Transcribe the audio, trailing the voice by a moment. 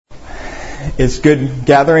It's good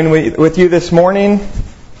gathering with you this morning.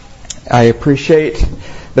 I appreciate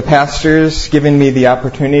the pastors giving me the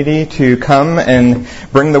opportunity to come and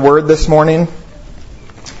bring the word this morning.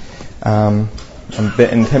 I'm a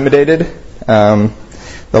bit intimidated. The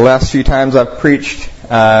last few times I've preached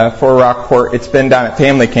for Rockport, it's been down at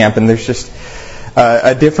family camp, and there's just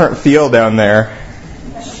a different feel down there.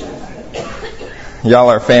 Y'all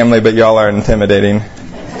are family, but y'all are intimidating.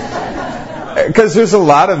 Because there's a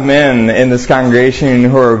lot of men in this congregation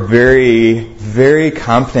who are very, very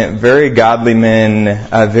competent, very godly men,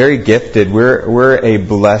 very gifted. We're a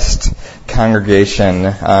blessed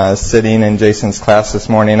congregation. Sitting in Jason's class this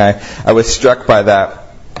morning, I was struck by that.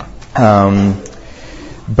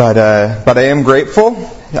 But I am grateful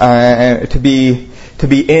to be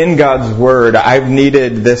in God's Word. I've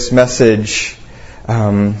needed this message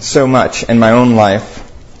so much in my own life.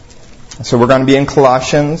 So we're going to be in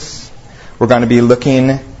Colossians. We're going to be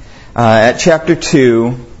looking at chapter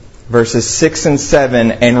 2, verses 6 and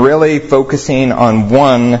 7, and really focusing on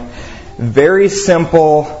one very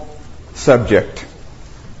simple subject: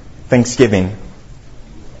 Thanksgiving.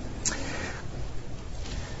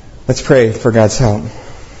 Let's pray for God's help.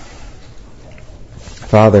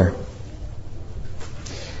 Father,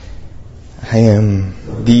 I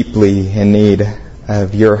am deeply in need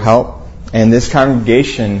of your help, and this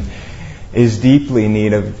congregation is deeply in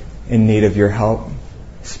need of your help.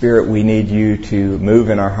 Spirit, we need you to move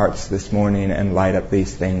in our hearts this morning and light up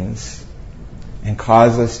these things and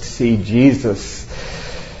cause us to see Jesus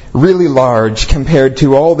really large compared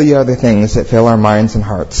to all the other things that fill our minds and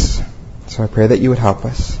hearts. So I pray that you would help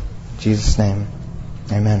us. In Jesus' name,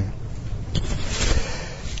 amen.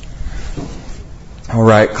 All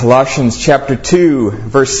right, Colossians chapter 2,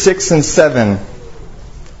 verse 6 and 7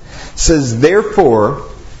 says, "Therefore,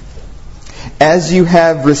 as you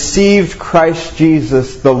have received Christ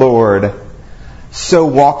Jesus the Lord, so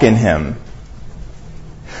walk in Him,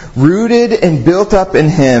 rooted and built up in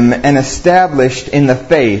Him and established in the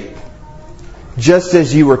faith, just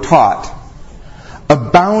as you were taught,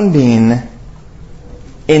 abounding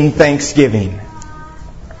in thanksgiving."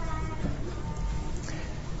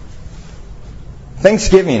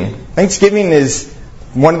 Thanksgiving is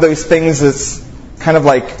one of those things that's kind of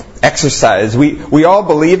like exercise. We all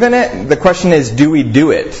believe in it. The question is, do we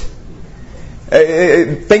do it?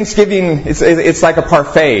 Thanksgiving, it's like a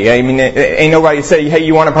parfait. I mean, ain't nobody say, "Hey,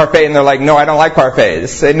 you want a parfait?" And they're like, "No, I don't like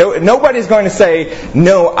parfaits." Nobody's going to say,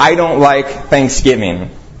 "No, I don't like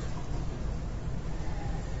Thanksgiving."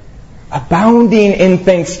 Abounding in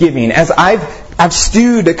thanksgiving. As I've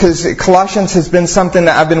stewed, because Colossians has been something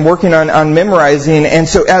that I've been working on memorizing, and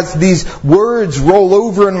so as these words roll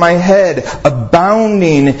over in my head,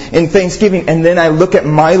 abounding in thanksgiving, and then I look at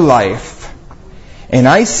my life, and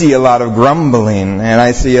I see a lot of grumbling, and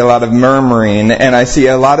I see a lot of murmuring, and I see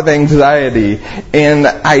a lot of anxiety, and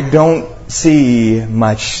I don't see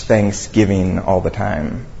much thanksgiving all the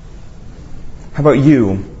time. How about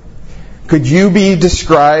you? Could you be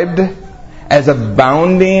described as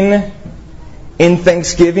abounding in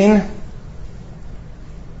thanksgiving?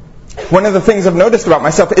 One of the things I've noticed about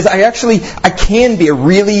myself is I can be a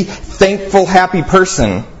really thankful, happy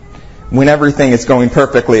person when everything is going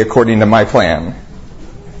perfectly according to my plan.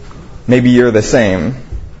 Maybe you're the same.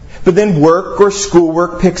 But then work or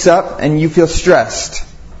schoolwork picks up and you feel stressed.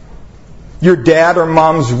 Your dad or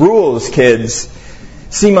mom's rules, kids,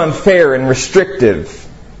 seem unfair and restrictive,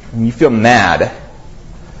 and you feel mad.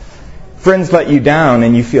 Friends let you down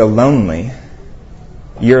and you feel lonely.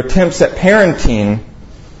 Your attempts at parenting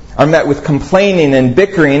are met with complaining and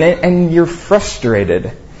bickering, and you're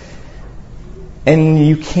frustrated. And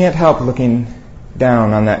you can't help looking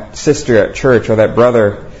down on that sister at church or that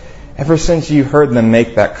brother ever since you heard them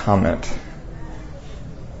make that comment.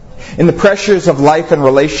 In the pressures of life and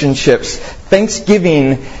relationships,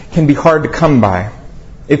 Thanksgiving can be hard to come by.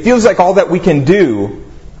 It feels like all that we can do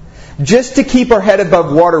just to keep our head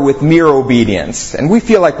above water with mere obedience. And we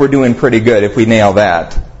feel like we're doing pretty good if we nail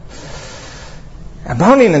that.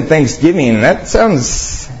 Abounding in thanksgiving, that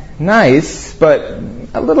sounds nice, but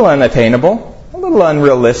a little unattainable, a little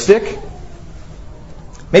unrealistic.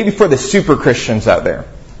 Maybe for the super Christians out there.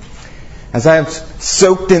 As I have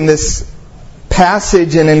soaked in this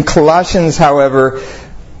passage and in Colossians, however,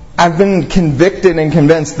 I've been convicted and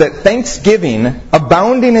convinced that Thanksgiving,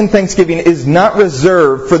 abounding in Thanksgiving, is not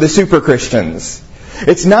reserved for the super Christians.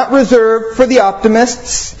 It's not reserved for the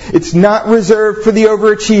optimists. It's not reserved for the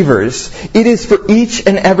overachievers. It is for each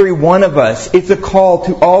and every one of us. It's a call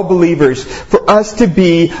to all believers for us to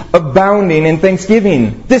be abounding in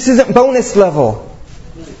Thanksgiving. This isn't bonus level.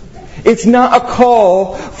 It's not a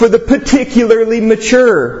call for the particularly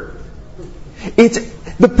mature. It's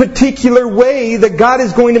the particular way that God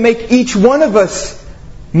is going to make each one of us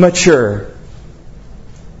mature.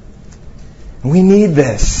 We need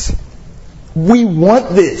this. We want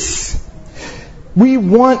this. We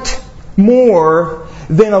want more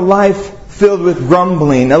than a life filled with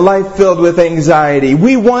grumbling, a life filled with anxiety.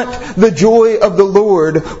 We want the joy of the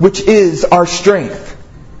Lord, which is our strength.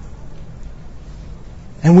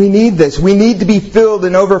 And we need this. We need to be filled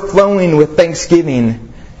and overflowing with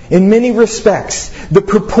thanksgiving. In many respects, the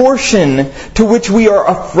proportion to which we are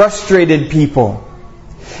a frustrated people,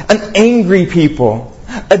 an angry people,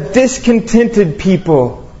 a discontented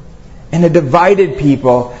people, and a divided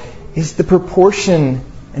people is the proportion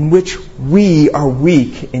in which we are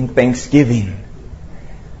weak in thanksgiving.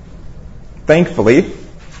 Thankfully,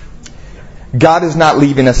 God is not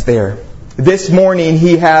leaving us there. This morning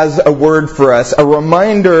He has a word for us, a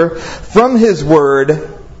reminder from His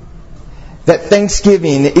Word that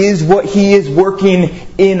thanksgiving is what He is working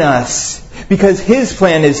in us. Because His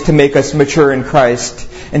plan is to make us mature in Christ.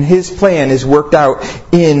 And His plan is worked out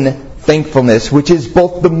in thankfulness, which is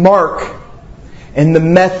both the mark and the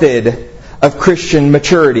method of Christian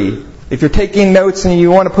maturity. If you're taking notes and you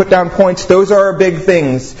want to put down points, those are our big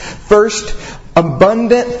things. First,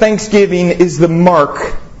 abundant thanksgiving is the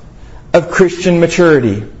mark of Christian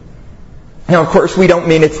maturity. Now, of course, we don't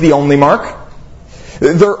mean it's the only mark.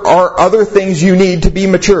 There are other things you need to be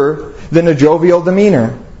mature than a jovial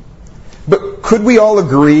demeanor. But could we all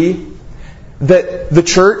agree that the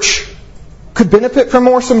church could benefit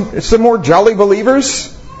from some more jolly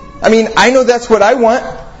believers? I mean, I know that's what I want.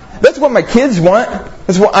 That's what my kids want.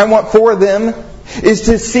 That's what I want for them. Is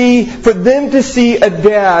for them to see a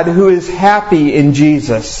dad who is happy in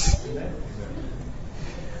Jesus.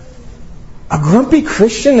 A grumpy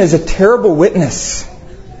Christian is a terrible witness.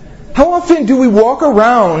 How often do we walk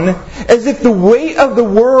around as if the weight of the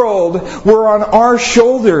world were on our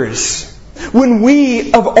shoulders, when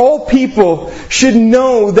we, of all people, should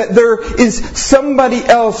know that there is somebody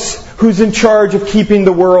else who's in charge of keeping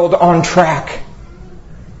the world on track?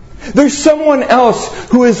 There's someone else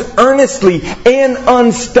who is earnestly and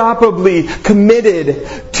unstoppably committed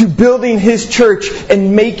to building His church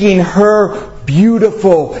and making her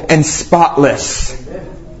beautiful and spotless.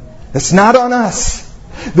 It's not on us.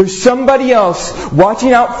 There's somebody else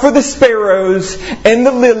watching out for the sparrows and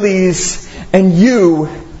the lilies and you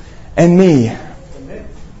and me.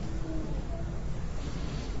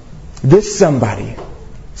 This somebody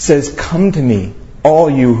says, "Come to me,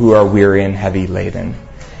 all you who are weary and heavy laden,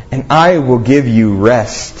 and I will give you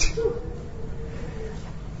rest.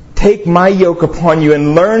 Take my yoke upon you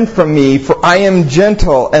and learn from me, for I am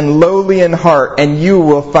gentle and lowly in heart, and you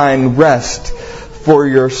will find rest for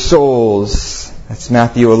your souls." That's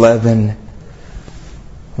Matthew 11.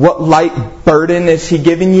 What light burden is He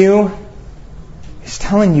giving you? He's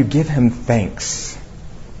telling you, give Him thanks.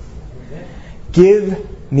 Give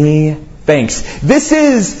me thanks. This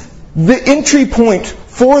is the entry point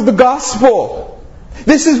for the gospel.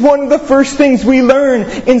 This is one of the first things we learn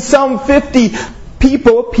in Psalm 50.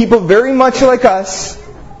 People very much like us,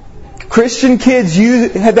 Christian kids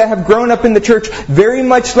that have grown up in the church very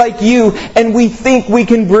much like you, and we think we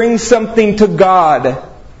can bring something to God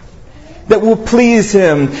that will please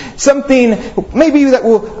Him. Something maybe that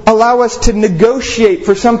will allow us to negotiate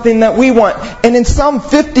for something that we want. And in Psalm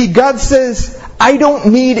 50, God says, I don't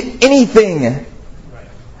need anything.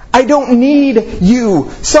 I don't need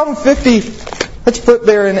you. Psalm 50, let's put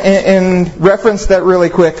there and reference that really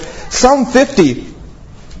quick. Psalm 50,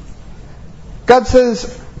 God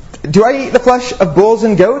says, do I eat the flesh of bulls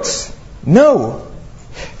and goats? No.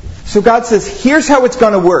 So God says, here's how it's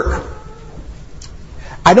going to work.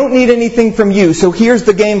 I don't need anything from you, so here's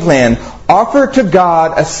the game plan. Offer to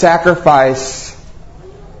God a sacrifice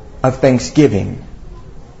of thanksgiving.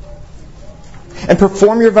 And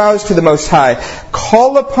perform your vows to the Most High.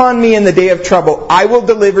 Call upon me in the day of trouble. I will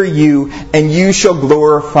deliver you, and you shall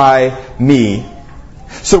glorify me.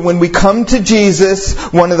 So when we come to Jesus,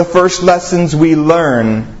 one of the first lessons we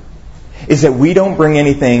learn is that we don't bring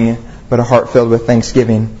anything but a heart filled with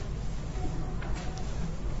thanksgiving.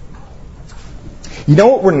 You know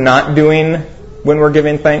what we're not doing when we're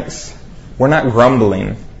giving thanks? We're not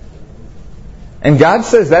grumbling. And God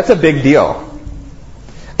says that's a big deal.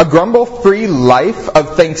 A grumble-free life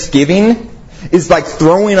of thanksgiving is like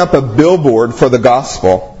throwing up a billboard for the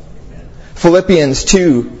gospel. Philippians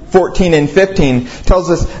 2:14 and 15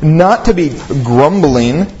 tells us not to be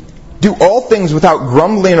grumbling. Do all things without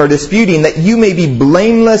grumbling or disputing, that you may be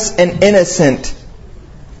blameless and innocent,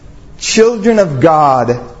 children of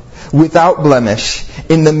God, without blemish,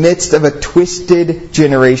 in the midst of a twisted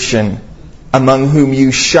generation, among whom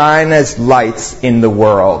you shine as lights in the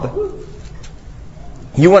world.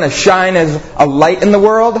 You want to shine as a light in the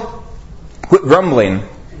world? Quit grumbling.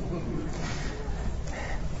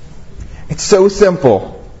 It's so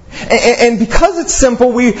simple. And because it's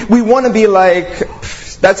simple, we want to be like,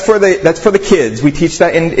 that's for the kids. We teach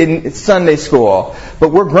that in Sunday school. But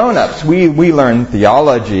we're grown-ups. We learn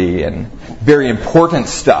theology and very important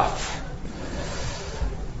stuff.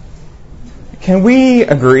 Can we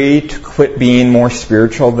agree to quit being more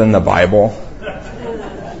spiritual than the Bible?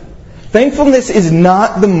 Thankfulness is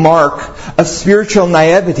not the mark of spiritual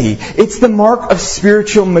naivety. It's the mark of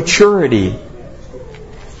spiritual maturity.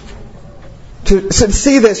 To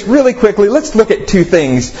see this really quickly, let's look at two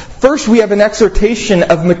things. First, we have an exhortation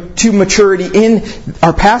to maturity in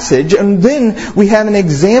our passage, and then we have an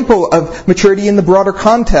example of maturity in the broader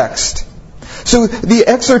context. So the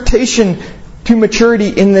exhortation to maturity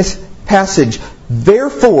in this passage.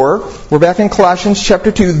 Therefore, we're back in Colossians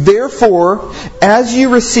chapter 2. Therefore, as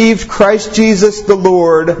you received Christ Jesus the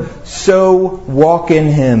Lord, so walk in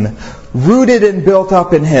Him, rooted and built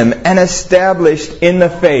up in Him, and established in the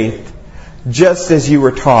faith, just as you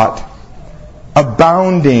were taught,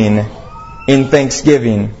 abounding in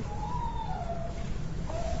thanksgiving.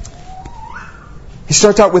 He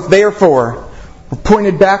starts out with therefore. We're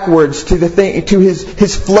pointed backwards to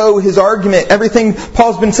his flow, his argument, everything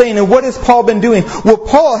Paul's been saying. And what has Paul been doing? Well,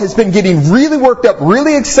 Paul has been getting really worked up,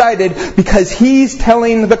 really excited, because he's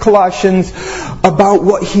telling the Colossians about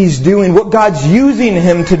what he's doing, what God's using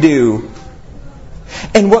him to do,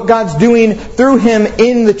 and what God's doing through him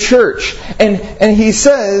in the church. And he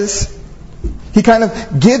says, he kind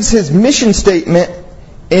of gives his mission statement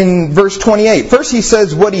in verse 28. First he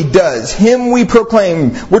says what he does. Him we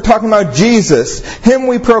proclaim. We're talking about Jesus. Him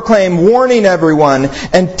we proclaim, warning everyone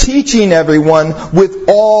and teaching everyone with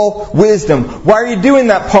all wisdom. Why are you doing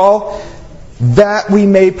that, Paul? That we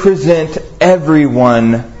may present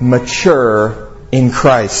everyone mature in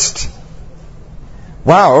Christ.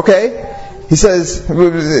 Wow, okay. He says,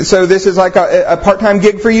 so this is like a part-time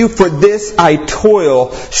gig for you? For this I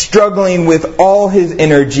toil, struggling with all his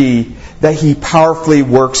energy that he powerfully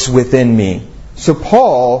works within me. So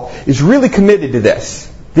Paul is really committed to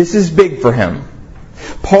this. This is big for him.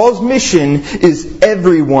 Paul's mission is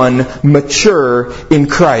everyone mature in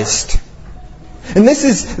Christ. And this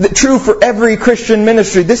is true for every Christian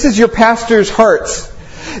ministry. This is your pastor's hearts.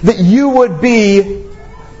 That you would be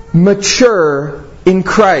mature in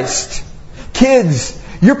Christ. Kids,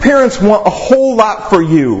 your parents want a whole lot for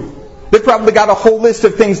you. They've probably got a whole list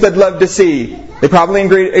of things they'd love to see. They probably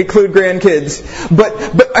include grandkids.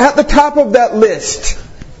 But at the top of that list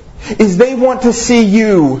is they want to see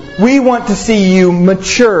you. We want to see you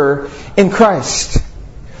mature in Christ.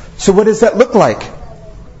 So what does that look like?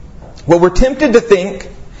 Well, we're tempted to think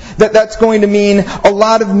that that's going to mean a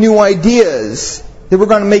lot of new ideas. That we're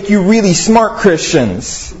going to make you really smart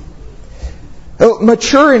Christians.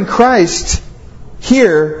 Mature in Christ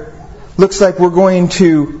here looks like we're going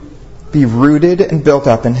to be rooted and built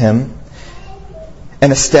up in Him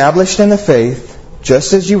and established in the faith,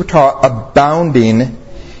 just as you were taught, abounding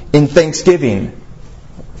in thanksgiving.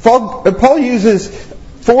 Paul uses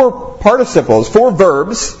 4 participles, 4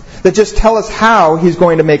 verbs that just tell us how he's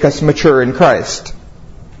going to make us mature in Christ.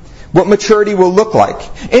 What maturity will look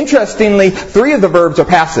like. Interestingly, 3 of the verbs are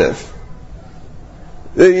passive.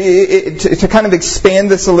 To kind of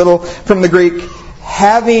expand this a little from the Greek,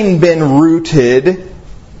 having been rooted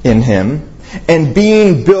in Him and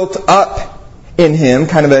being built up in Him,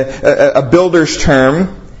 kind of a builder's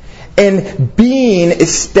term, and being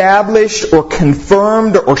established or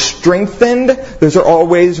confirmed or strengthened. Those are all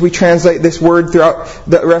ways we translate this word throughout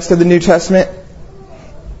the rest of the New Testament.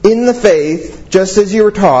 In the faith, just as you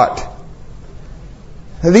were taught.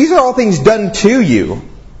 Now, these are all things done to you.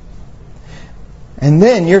 And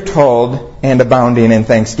then you're told, and abounding in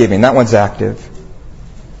thanksgiving. That one's active.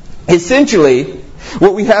 Essentially,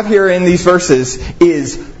 what we have here in these verses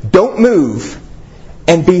is don't move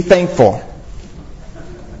and be thankful.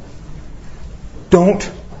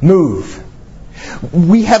 Don't move.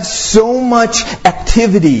 We have so much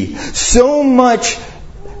activity, so much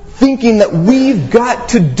thinking that we've got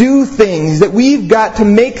to do things, that we've got to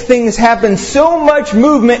make things happen, so much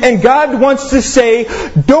movement, and God wants to say,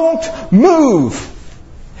 don't move.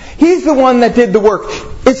 He's the one that did the work.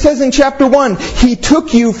 It says in chapter 1, He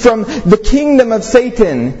took you from the kingdom of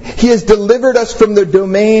Satan. He has delivered us from the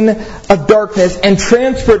domain of darkness and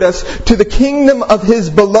transferred us to the kingdom of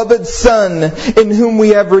His beloved Son, in whom we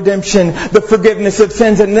have redemption, the forgiveness of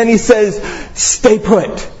sins. And then He says, stay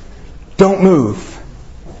put. Don't move.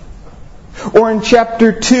 Or in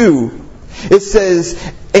chapter 2, it says,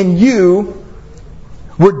 and you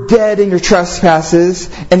were dead in your trespasses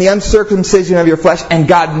and the uncircumcision of your flesh, and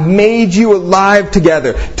God made you alive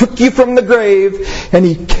together. Took you from the grave, and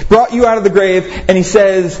He brought you out of the grave, and He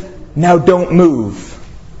says, now don't move.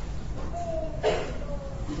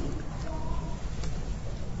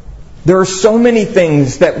 There are so many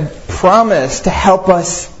things that promise to help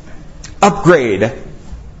us upgrade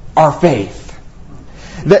our faith.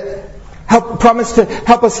 That promise to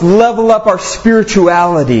help us level up our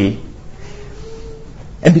spirituality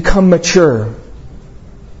and become mature.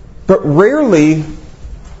 But rarely,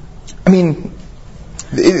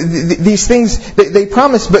 these things, they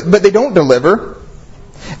promise, but they don't deliver.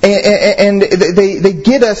 And they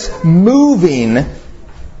get us moving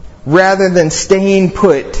rather than staying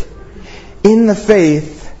put in the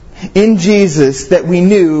faith in Jesus that we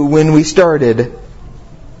knew when we started.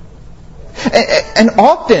 And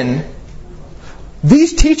often,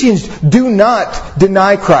 these teachings do not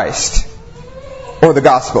deny Christ or the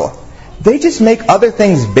gospel. They just make other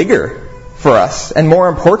things bigger for us and more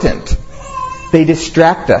important. They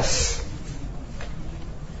distract us.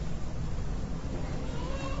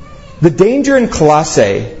 The danger in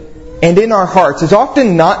Colossae and in our hearts is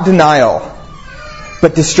often not denial,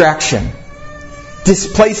 but distraction,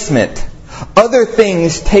 displacement. Other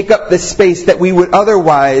things take up the space that we would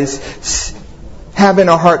otherwise have in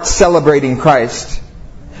our hearts celebrating Christ.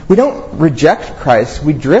 We don't reject Christ,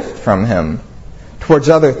 we drift from Him towards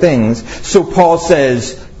other things. So Paul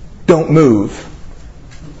says, don't move.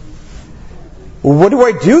 Well, what do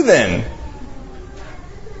I do then?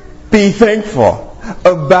 Be thankful.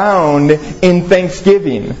 Abound in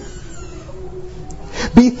thanksgiving.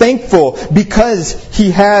 Be thankful because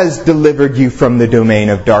He has delivered you from the domain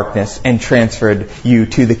of darkness and transferred you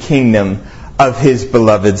to the kingdom of His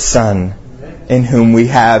beloved Son, in whom we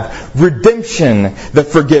have redemption, the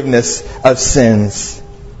forgiveness of sins.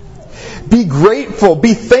 Be grateful,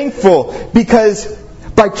 be thankful, because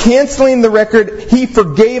by canceling the record, He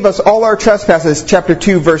forgave us all our trespasses, chapter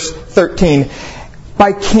 2, verse 13,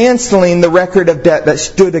 by canceling the record of debt that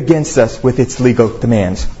stood against us with its legal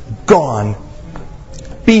demands. Gone.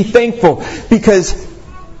 Be thankful, because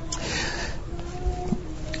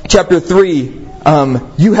chapter 3,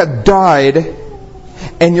 you have died,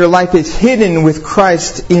 and your life is hidden with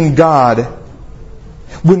Christ in God.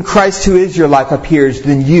 When Christ, who is your life, appears,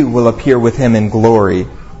 then you will appear with Him in glory.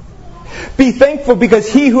 Be thankful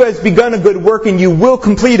because He who has begun a good work in you will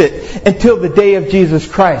complete it until the day of Jesus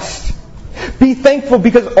Christ. Be thankful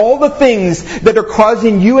because all the things that are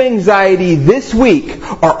causing you anxiety this week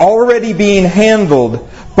are already being handled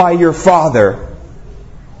by your Father.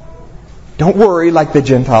 Don't worry like the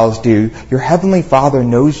Gentiles do. Your Heavenly Father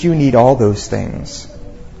knows you need all those things.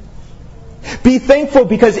 Be thankful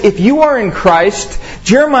because if you are in Christ,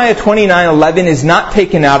 Jeremiah 29:11 is not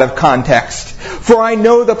taken out of context. For I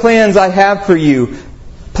know the plans I have for you,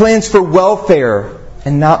 plans for welfare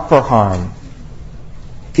and not for harm.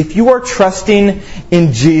 If you are trusting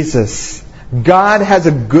in Jesus, God has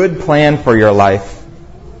a good plan for your life.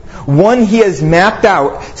 One He has mapped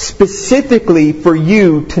out specifically for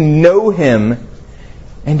you to know Him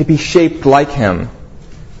and to be shaped like Him.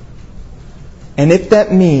 And if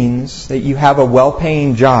that means that you have a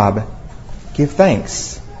well-paying job, give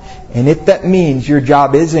thanks. And if that means your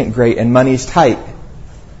job isn't great and money's tight,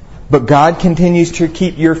 but God continues to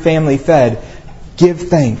keep your family fed, give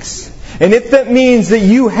thanks. And if that means that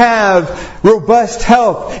you have robust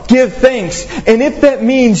health, give thanks. And if that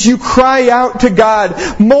means you cry out to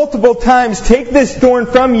God multiple times, take this thorn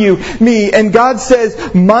from me, and God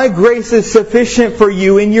says, my grace is sufficient for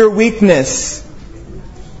you in your weakness,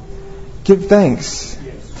 give thanks.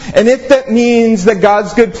 And if that means that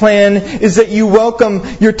God's good plan is that you welcome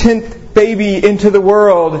your 10th baby into the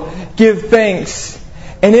world, give thanks.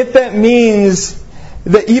 And if that means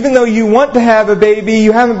that even though you want to have a baby,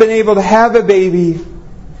 you haven't been able to have a baby,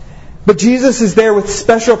 but Jesus is there with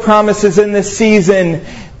special promises in this season,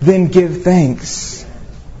 then give thanks.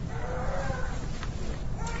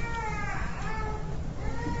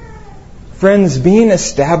 Friends, being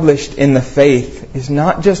established in the faith is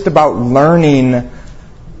not just about learning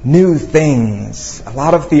new things, a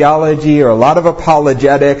lot of theology or a lot of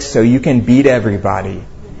apologetics so you can beat everybody.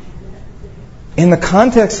 In the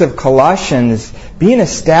context of Colossians, being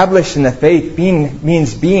established in the faith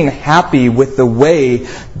means being happy with the way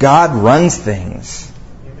God runs things.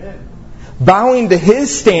 Amen. Bowing to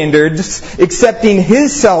His standards, accepting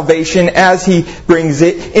His salvation as He brings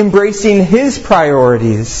it, embracing His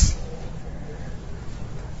priorities.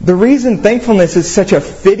 The reason thankfulness is such a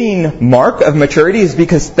fitting mark of maturity is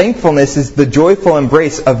because thankfulness is the joyful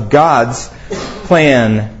embrace of God's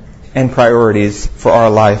plan and priorities for our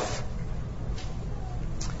life.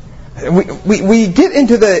 We get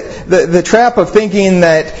into the trap of thinking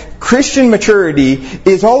that Christian maturity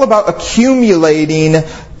is all about accumulating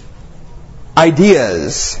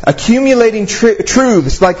ideas, accumulating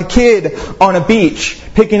truths, like a kid on a beach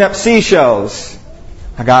picking up seashells.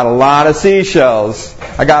 I got a lot of seashells.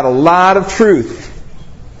 I got a lot of truth.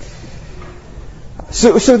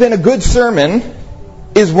 So then a good sermon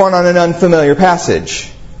is one on an unfamiliar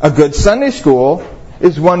passage. A good Sunday school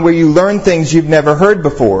is one where you learn things you've never heard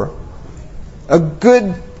before. A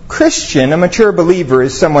good Christian, a mature believer,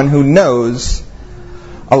 is someone who knows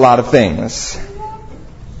a lot of things.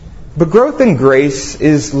 But growth in grace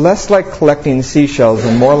is less like collecting seashells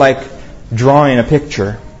and more like drawing a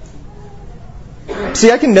picture. See,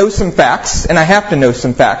 I can know some facts, and I have to know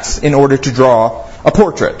some facts in order to draw a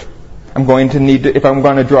portrait. If I'm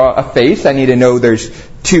going to draw a face, I need to know there's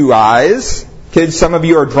 2 eyes. Kids, some of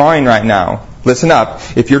you are drawing right now. Listen up.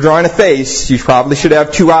 If you're drawing a face, you probably should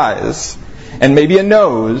have 2 eyes, and maybe a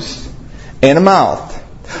nose, and a mouth.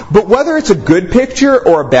 But whether it's a good picture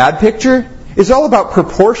or a bad picture, it's all about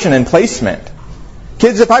proportion and placement.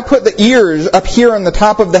 Kids, if I put the ears up here on the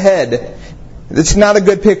top of the head, it's not a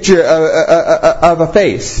good picture of a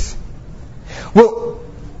face. Well,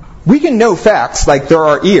 we can know facts like there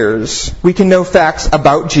are ears. We can know facts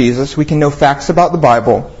about Jesus. We can know facts about the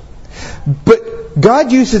Bible. But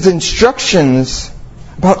God uses instructions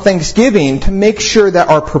about Thanksgiving to make sure that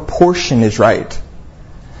our proportion is right.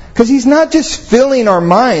 Because He's not just filling our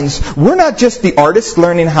minds. We're not just the artists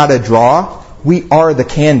learning how to draw. We are the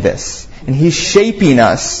canvas. And He's shaping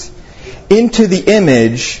us into the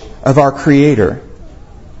image of our Creator.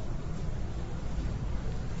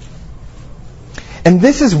 And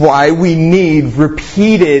this is why we need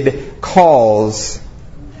repeated calls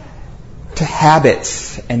to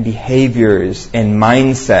habits and behaviors and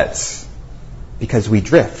mindsets, because we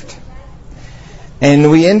drift.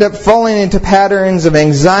 And we end up falling into patterns of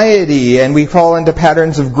anxiety, and we fall into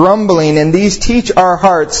patterns of grumbling, and these teach our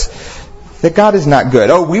hearts that God is not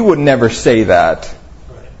good. Oh, we would never say that,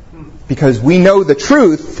 because we know the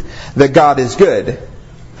truth that God is good.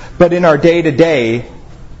 But in our day-to-day,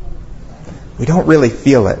 we don't really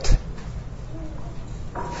feel it.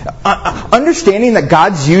 Understanding that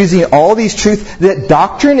God's using all these truths, that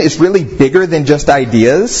doctrine is really bigger than just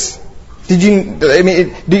ideas. Do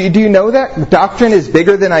you know that? Doctrine is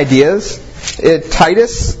bigger than ideas.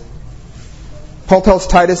 Paul tells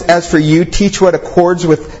Titus, as for you, teach what accords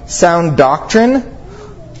with sound doctrine.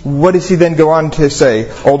 What does he then go on to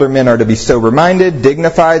say? Older men are to be sober-minded,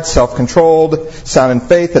 dignified, self-controlled, sound in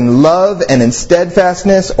faith and love and in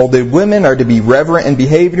steadfastness. Older women are to be reverent in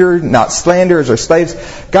behavior, not slanderers or slaves.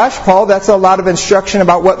 Gosh, Paul, that's a lot of instruction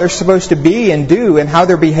about what they're supposed to be and do and how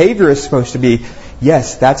their behavior is supposed to be.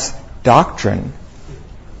 Yes, that's doctrine.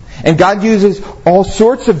 And God uses all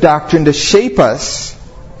sorts of doctrine to shape us.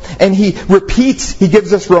 And He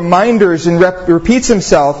gives us reminders and repeats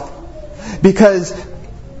Himself, because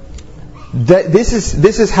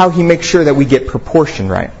this is how He makes sure that we get proportion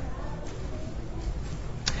right.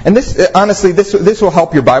 And this will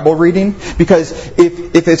help your Bible reading, because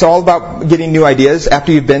if it's all about getting new ideas,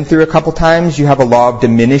 after you've been through a couple times, you have a law of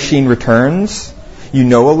diminishing returns. You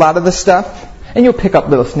know a lot of the stuff, and you'll pick up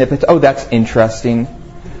little snippets. Oh, that's interesting.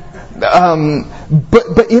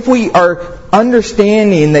 But if we are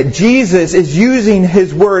understanding that Jesus is using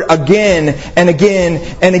His Word again and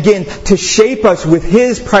again and again to shape us with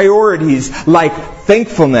His priorities, like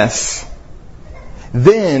thankfulness,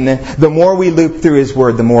 then the more we loop through His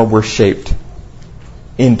Word, the more we're shaped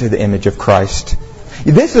into the image of Christ.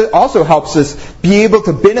 This also helps us be able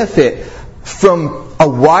to benefit from a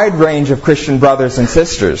wide range of Christian brothers and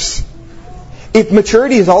sisters. If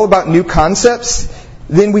maturity is all about new concepts,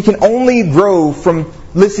 then we can only grow from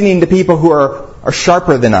listening to people who are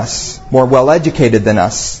sharper than us, more well-educated than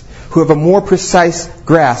us, who have a more precise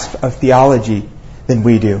grasp of theology than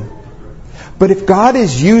we do. But if God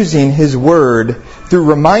is using His Word through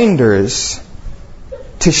reminders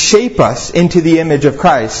to shape us into the image of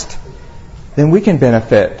Christ, then we can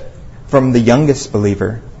benefit from the youngest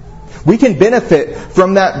believer. We can benefit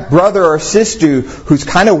from that brother or sister who's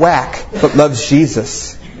kind of whack but loves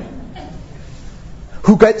Jesus,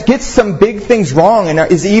 who gets some big things wrong and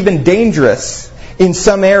is even dangerous in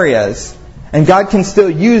some areas. And God can still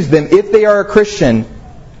use them, if they are a Christian,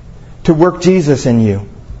 to work Jesus in you.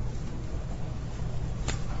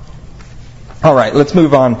 All right, let's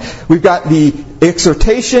move on. We've got the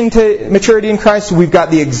exhortation to maturity in Christ. We've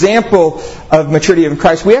got the example of maturity in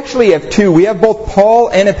Christ. We actually have two. We have both Paul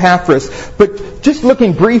and Epaphras. But just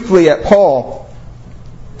looking briefly at Paul,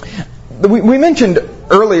 we mentioned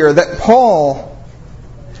earlier that Paul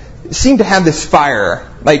seemed to have this fire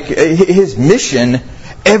Like his mission,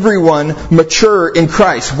 everyone mature in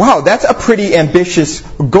Christ. Wow, that's a pretty ambitious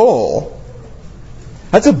goal.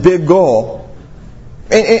 That's a big goal.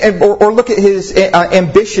 Or look at his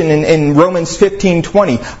ambition in Romans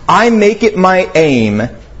 15:20. I make it my aim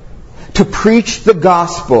to preach the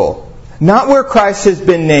gospel, not where Christ has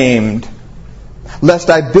been named, lest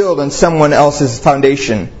I build on someone else's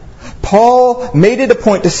foundation. Paul made it a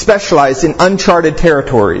point to specialize in uncharted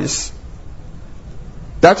territories.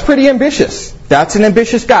 That's pretty ambitious. That's an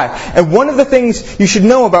ambitious guy. And one of the things you should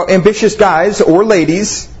know about ambitious guys or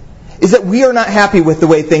ladies is that we are not happy with the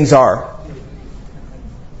way things are.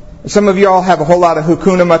 Some of you all have a whole lot of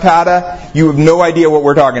Hakuna Matata. You have no idea what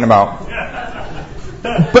we're talking about.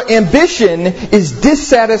 But ambition is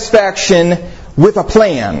dissatisfaction with a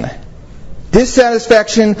plan.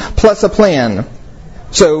 Dissatisfaction plus a plan.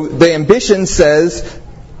 So the ambition says,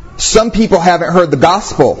 some people haven't heard the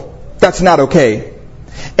gospel. That's not okay.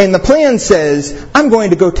 And the plan says, I'm going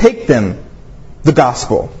to go take them the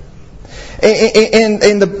gospel.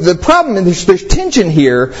 And the problem, and there's tension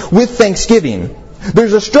here with Thanksgiving.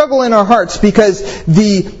 There's a struggle in our hearts because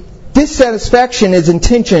the dissatisfaction is in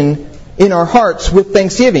tension in our hearts with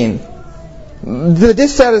Thanksgiving. The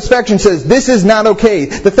dissatisfaction says, this is not okay.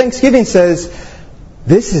 The Thanksgiving says,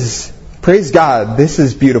 this is, praise God, this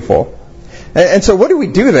is beautiful. And so what do we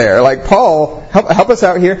do there? Like, Paul, help us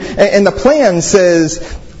out here. And the plan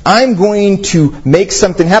says, I'm going to make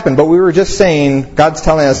something happen. But we were just saying, God's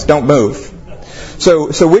telling us, don't move.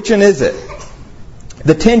 So which one is it?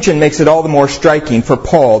 The tension makes it all the more striking for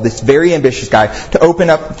Paul, this very ambitious guy, to open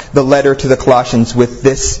up the letter to the Colossians with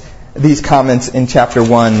these comments in chapter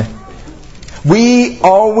 1. We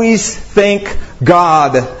always thank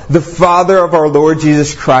God, the Father of our Lord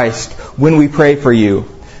Jesus Christ, when we pray for you,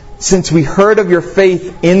 since we heard of your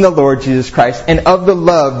faith in the Lord Jesus Christ and of the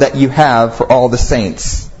love that you have for all the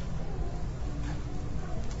saints.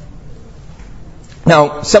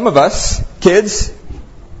 Now, some of us, kids,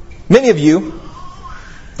 many of you,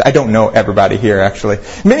 I don't know everybody here actually,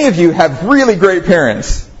 many of you have really great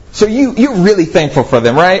parents. So you're really thankful for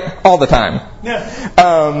them, right? All the time.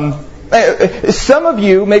 Yeah. Some of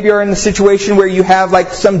you maybe are in the situation where you have like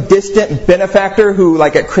some distant benefactor who,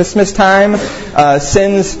 like at Christmas time,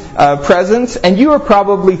 sends presents, and you are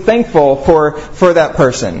probably thankful for that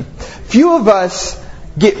person. Few of us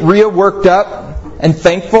get real worked up and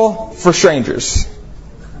thankful for strangers.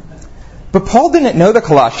 But Paul didn't know the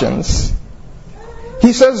Colossians.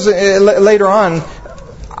 He says later on,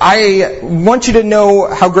 I want you to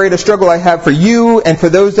know how great a struggle I have for you and for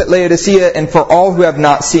those at Laodicea and for all who have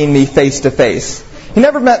not seen me face to face. He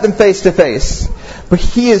never met them face to face. But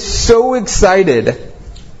he is so excited.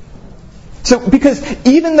 So, because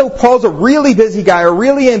even though Paul's a really busy guy, a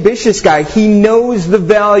really ambitious guy, he knows the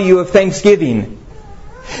value of Thanksgiving.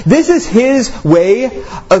 This is his way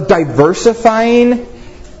of diversifying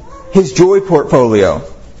his joy portfolio.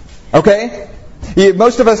 Okay?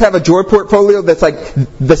 Most of us have a joy portfolio that's like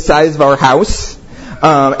the size of our house,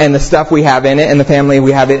 and the stuff we have in it and the family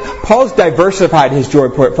we have in it. Paul's diversified his joy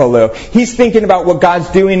portfolio. He's thinking about what God's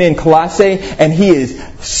doing in Colossae, and he is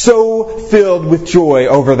so filled with joy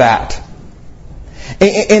over that.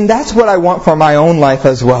 And that's what I want for my own life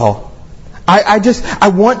as well. I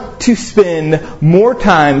want to spend more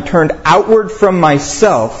time turned outward from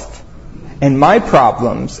myself and my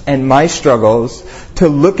problems and my struggles to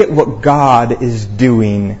look at what God is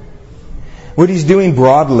doing. What He's doing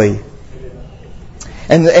broadly.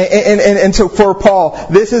 And so for Paul,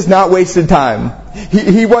 this is not wasted time.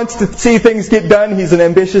 He wants to see things get done. He's an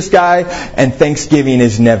ambitious guy. And Thanksgiving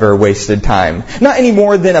is never wasted time. Not any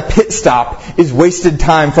more than a pit stop is wasted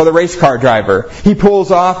time for the race car driver. He pulls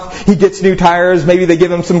off, he gets new tires, maybe they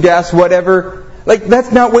give him some gas, whatever. Like,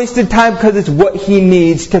 that's not wasted time because it's what he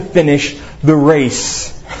needs to finish the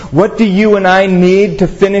race. What do you and I need to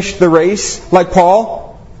finish the race? Like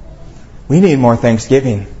Paul? We need more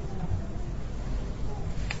thanksgiving.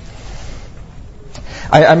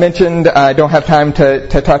 I mentioned, I don't have time to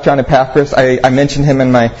touch on Epaphras. I mentioned him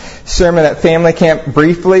in my sermon at family camp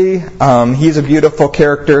briefly. He's a beautiful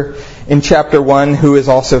character in chapter 1 who is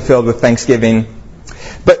also filled with thanksgiving.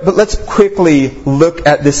 But let's quickly look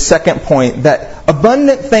at this second point, that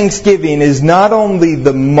abundant thanksgiving is not only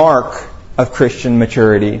the mark of Christian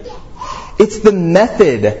maturity. It's the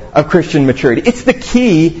method of Christian maturity. It's the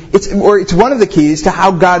key, it's one of the keys to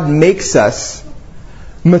how God makes us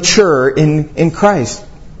mature in Christ.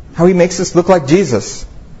 How He makes us look like Jesus.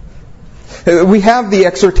 We have the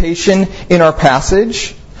exhortation in our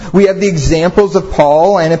passage. We have the examples of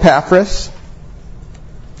Paul and Epaphras.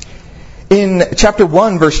 In chapter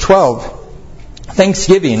 1, verse 12,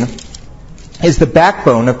 Thanksgiving is the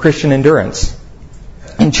backbone of Christian endurance.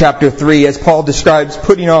 In chapter 3, as Paul describes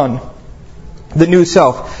putting on the new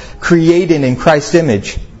self, created in Christ's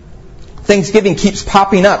image, thanksgiving keeps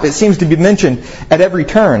popping up. It seems to be mentioned at every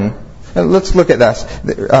turn. Let's look at this.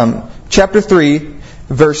 Chapter 3,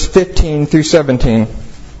 verse 15 through 17.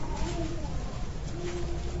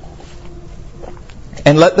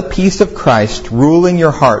 And let the peace of Christ rule in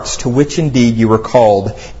your hearts, to which indeed you were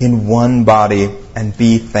called in one body, and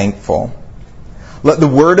be thankful. Let the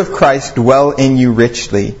word of Christ dwell in you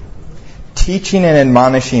richly, teaching and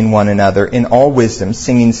admonishing one another in all wisdom,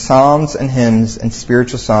 singing psalms and hymns and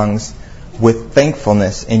spiritual songs with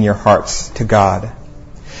thankfulness in your hearts to God.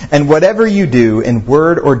 And whatever you do in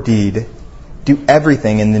word or deed, do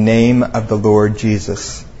everything in the name of the Lord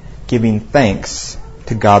Jesus, giving thanks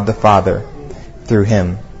to God the Father through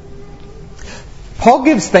Him. Paul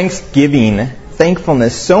gives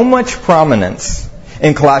thankfulness, so much prominence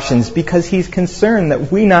in Colossians because he's concerned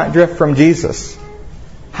that we not drift from Jesus.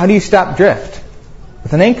 How do you stop drift?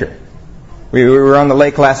 With an anchor. We were on the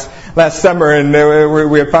lake last summer, and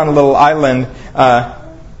we had found a little island,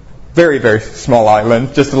 very, very small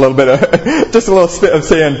island, just a little spit of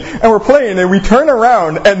sand, and we're playing, and we turn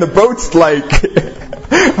around, and the boat's like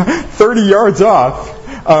 30 yards off.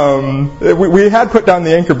 We had put down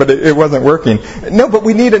the anchor, but it wasn't working. No, but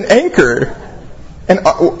we need an anchor. And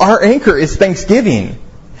our anchor is thanksgiving.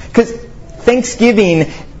 Because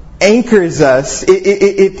thanksgiving anchors us.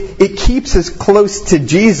 It keeps us close to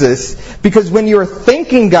Jesus. Because when you're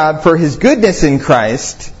thanking God for His goodness in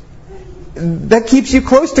Christ, that keeps you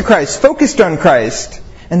close to Christ, focused on Christ.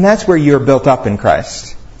 And that's where you're built up in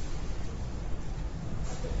Christ.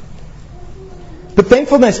 But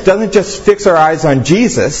thankfulness doesn't just fix our eyes on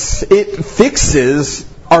Jesus. It fixes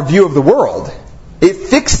our view of the world. It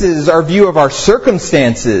fixes our view of our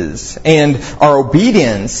circumstances and our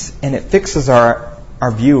obedience. And it fixes our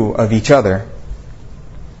view of each other.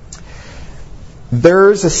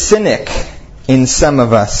 There's a cynic in some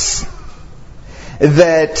of us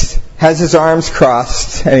that has his arms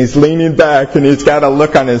crossed and he's leaning back and he's got a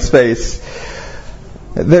look on his face.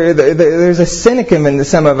 There's a cynic in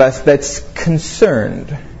some of us that's concerned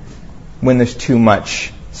when there's too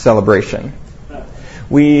much celebration.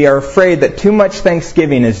 We are afraid that too much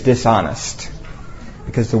thanksgiving is dishonest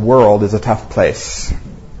because the world is a tough place.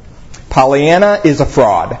 Pollyanna is a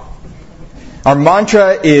fraud. Our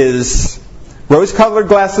mantra is, rose-colored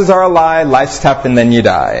glasses are a lie, life's tough and then you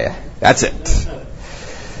die. That's it.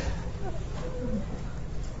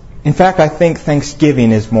 In fact, I think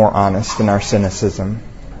thanksgiving is more honest than our cynicism.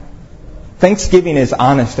 Thanksgiving is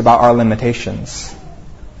honest about our limitations.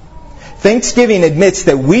 Thanksgiving admits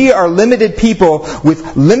that we are limited people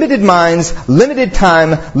with limited minds, limited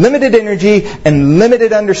time, limited energy, and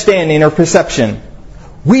limited understanding or perception.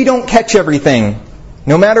 We don't catch everything,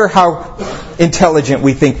 no matter how intelligent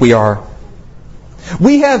we think we are.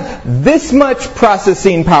 We have this much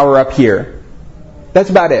processing power up here.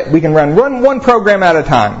 That's about it. We can run one program at a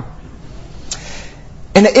time.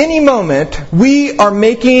 And at any moment, we are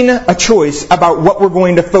making a choice about what we're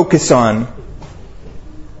going to focus on.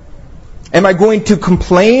 Am I going to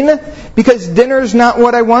complain because dinner's not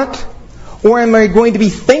what I want? Or am I going to be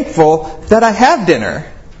thankful that I have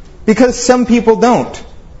dinner? Because some people don't.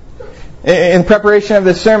 In preparation of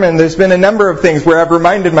this sermon, there's been a number of things where I've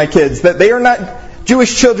reminded my kids that they are not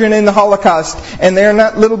Jewish children in the Holocaust, and they are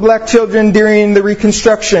not little black children during the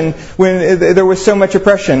Reconstruction when there was so much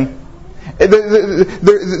oppression.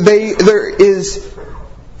 There is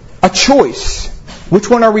a choice. Which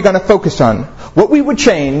one are we going to focus on? What we would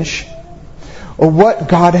change, or what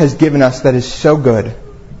God has given us that is so good?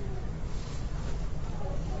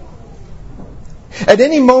 At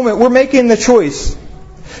any moment, we're making the choice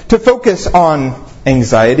to focus on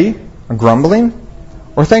anxiety, or grumbling,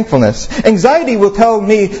 or thankfulness. Anxiety will tell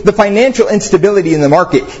me the financial instability in the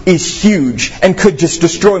market is huge and could just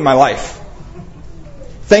destroy my life.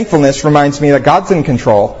 Thankfulness reminds me that God's in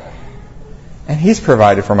control and He's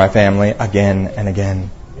provided for my family again and again.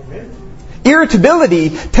 Irritability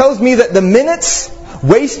tells me that the minutes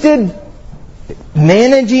wasted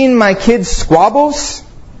managing my kids' squabbles,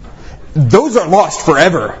 those are lost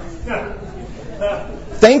forever.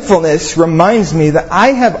 Thankfulness reminds me that I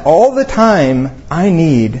have all the time I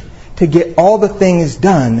need to get all the things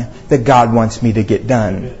done that God wants me to get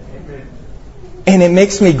done. And it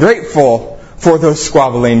makes me grateful for those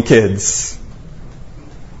squabbling kids.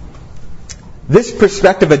 This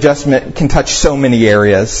perspective adjustment can touch so many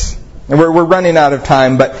areas. And we're running out of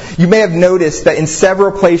time, but you may have noticed that in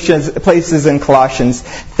several places in Colossians,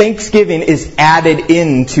 thanksgiving is added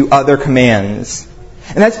into other commands.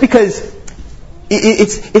 And that's because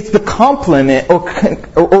it's the complement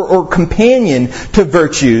or companion to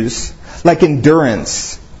virtues like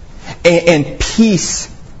endurance and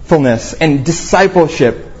peacefulness and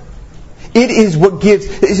discipleship. It is what gives.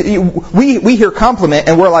 We hear compliment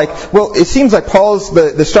and we're like, well, it seems like Paul's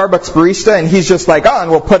the Starbucks barista and he's just like, and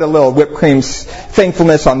we'll put a little whipped cream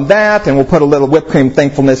thankfulness on that, and we'll put a little whipped cream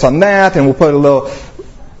thankfulness on that, and we'll put a little.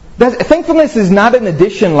 Thankfulness is not an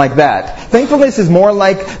addition like that. Thankfulness is more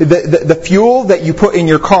like the fuel that you put in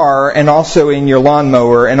your car and also in your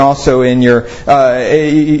lawnmower and also in your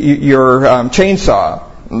chainsaw.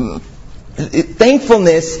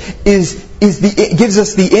 Thankfulness gives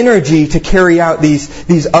us the energy to carry out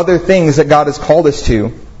these other things that God has called us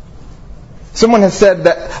to. Someone has said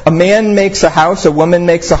that a man makes a house, a woman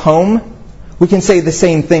makes a home. We can say the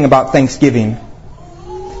same thing about Thanksgiving.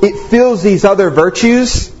 It fills these other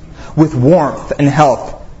virtues with warmth and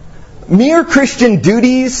health. Mere Christian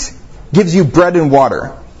duties gives you bread and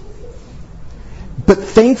water. But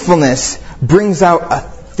thankfulness brings out a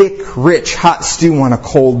thick, rich, hot stew on a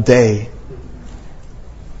cold day.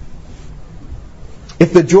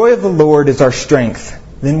 If the joy of the Lord is our strength,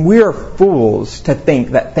 then we are fools to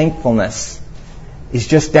think that thankfulness is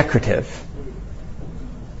just decorative.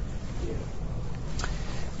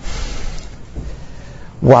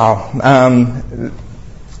 Wow.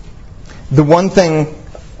 The one thing,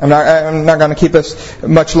 I'm not going to keep us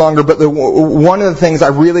much longer, but one of the things I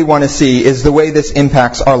really want to see is the way this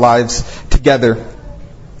impacts our lives together.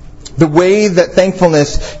 The way that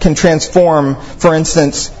thankfulness can transform, for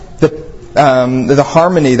instance, the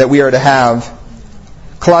harmony that we are to have.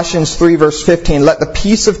 Colossians 3 verse 15, let the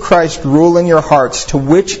peace of Christ rule in your hearts, to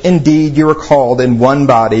which indeed you are called in one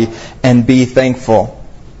body, and be thankful.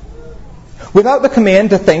 Without the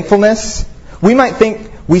command to thankfulness, we might think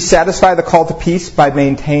we satisfy the call to peace by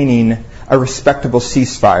maintaining a respectable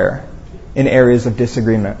ceasefire in areas of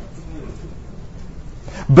disagreement.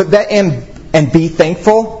 But that and be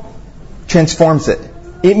thankful transforms it.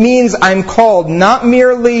 It means I'm called not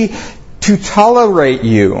merely to tolerate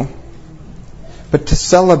you, but to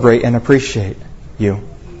celebrate and appreciate you.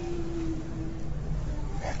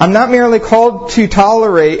 I'm not merely called to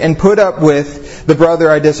tolerate and put up with the brother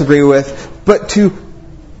I disagree with, but to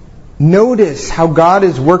notice how God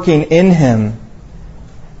is working in him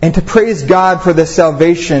and to praise God for the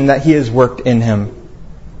salvation that He has worked in him.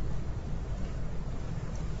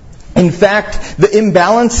 In fact, the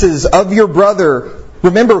imbalances of your brother,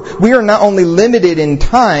 remember, we are not only limited in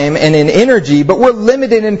time and in energy, but we're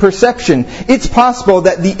limited in perception. It's possible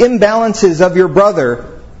that the imbalances of your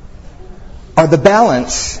brother are the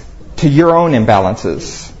balance to your own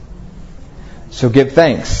imbalances. So give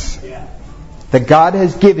thanks that God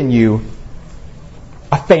has given you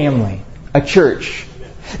a family, a church.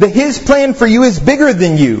 That His plan for you is bigger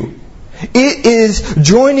than you. It is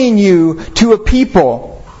joining you to a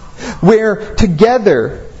people where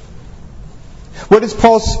together, what is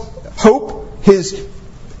Paul's hope, his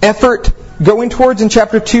effort going towards in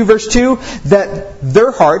chapter 2, verse 2? That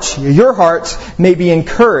their hearts, your hearts, may be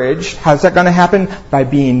encouraged. How's that going to happen? By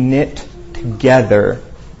being knit together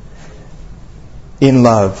in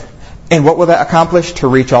love. And what will that accomplish? To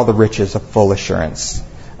reach all the riches of full assurance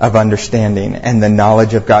of understanding and the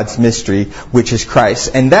knowledge of God's mystery, which is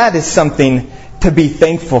Christ. And that is something to be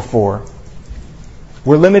thankful for.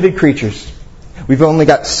 We're limited creatures. We've only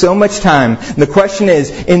got so much time. And the question is,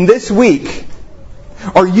 in this week,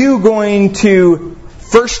 are you going to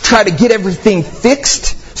first try to get everything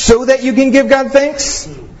fixed so that you can give God thanks?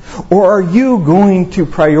 Or are you going to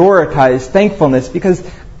prioritize thankfulness because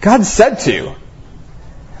God said to?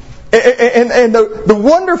 And the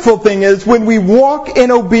wonderful thing is, when we walk in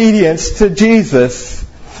obedience to Jesus,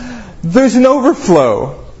 there's an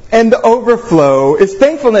overflow. And the overflow is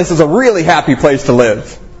thankfulness is a really happy place to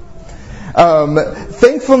live.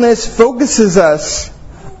 Thankfulness focuses us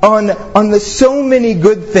on the so many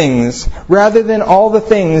good things rather than all the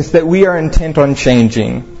things that we are intent on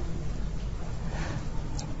changing.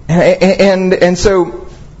 And so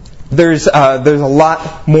there's a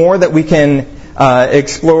lot more that we can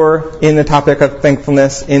explore in the topic of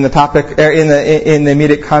thankfulness in the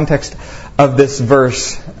immediate context of this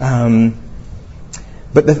verse.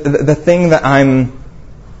 But the thing that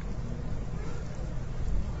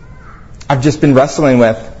I've just been wrestling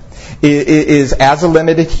with is as a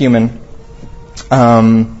limited human,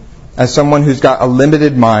 as someone who's got a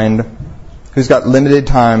limited mind, who's got limited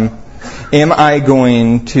time, am I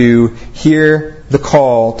going to hear the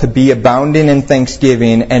call to be abounding in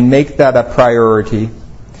thanksgiving and make that a priority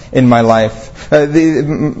in my life?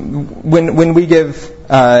 When we give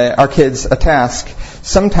our kids a task,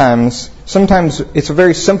 sometimes Sometimes it's a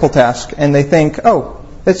very simple task, and they think, oh,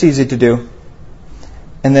 that's easy to do.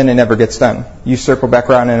 And then it never gets done. You circle back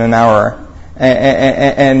around in an hour,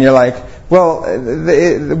 and you're like, well,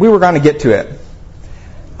 we were going to get to it.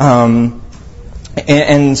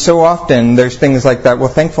 And so often there's things like that. Well,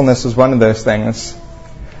 thankfulness is one of those things.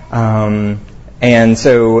 And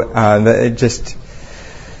so just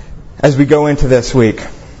as we go into this week,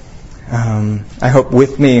 I hope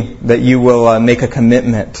with me that you will make a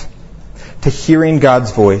commitment to hearing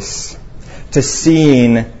God's voice, to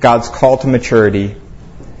seeing God's call to maturity,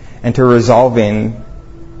 and to resolving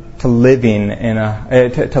to living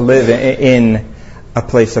to live in a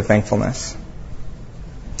place of thankfulness.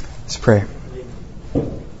 Let's pray.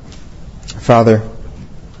 Father,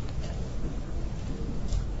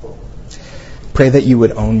 pray that you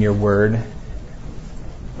would own your word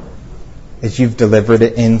as you've delivered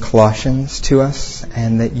it in Colossians to us,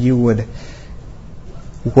 and that you would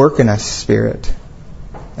work in us, Spirit,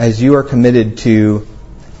 as you are committed to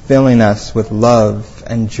filling us with love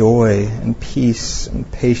and joy and peace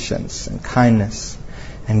and patience and kindness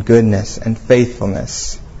and goodness and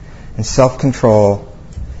faithfulness and self-control.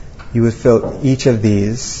 You would fill each of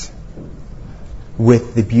these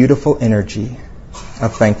with the beautiful energy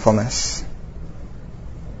of thankfulness.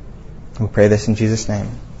 We pray this in Jesus' name.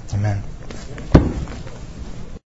 Amen.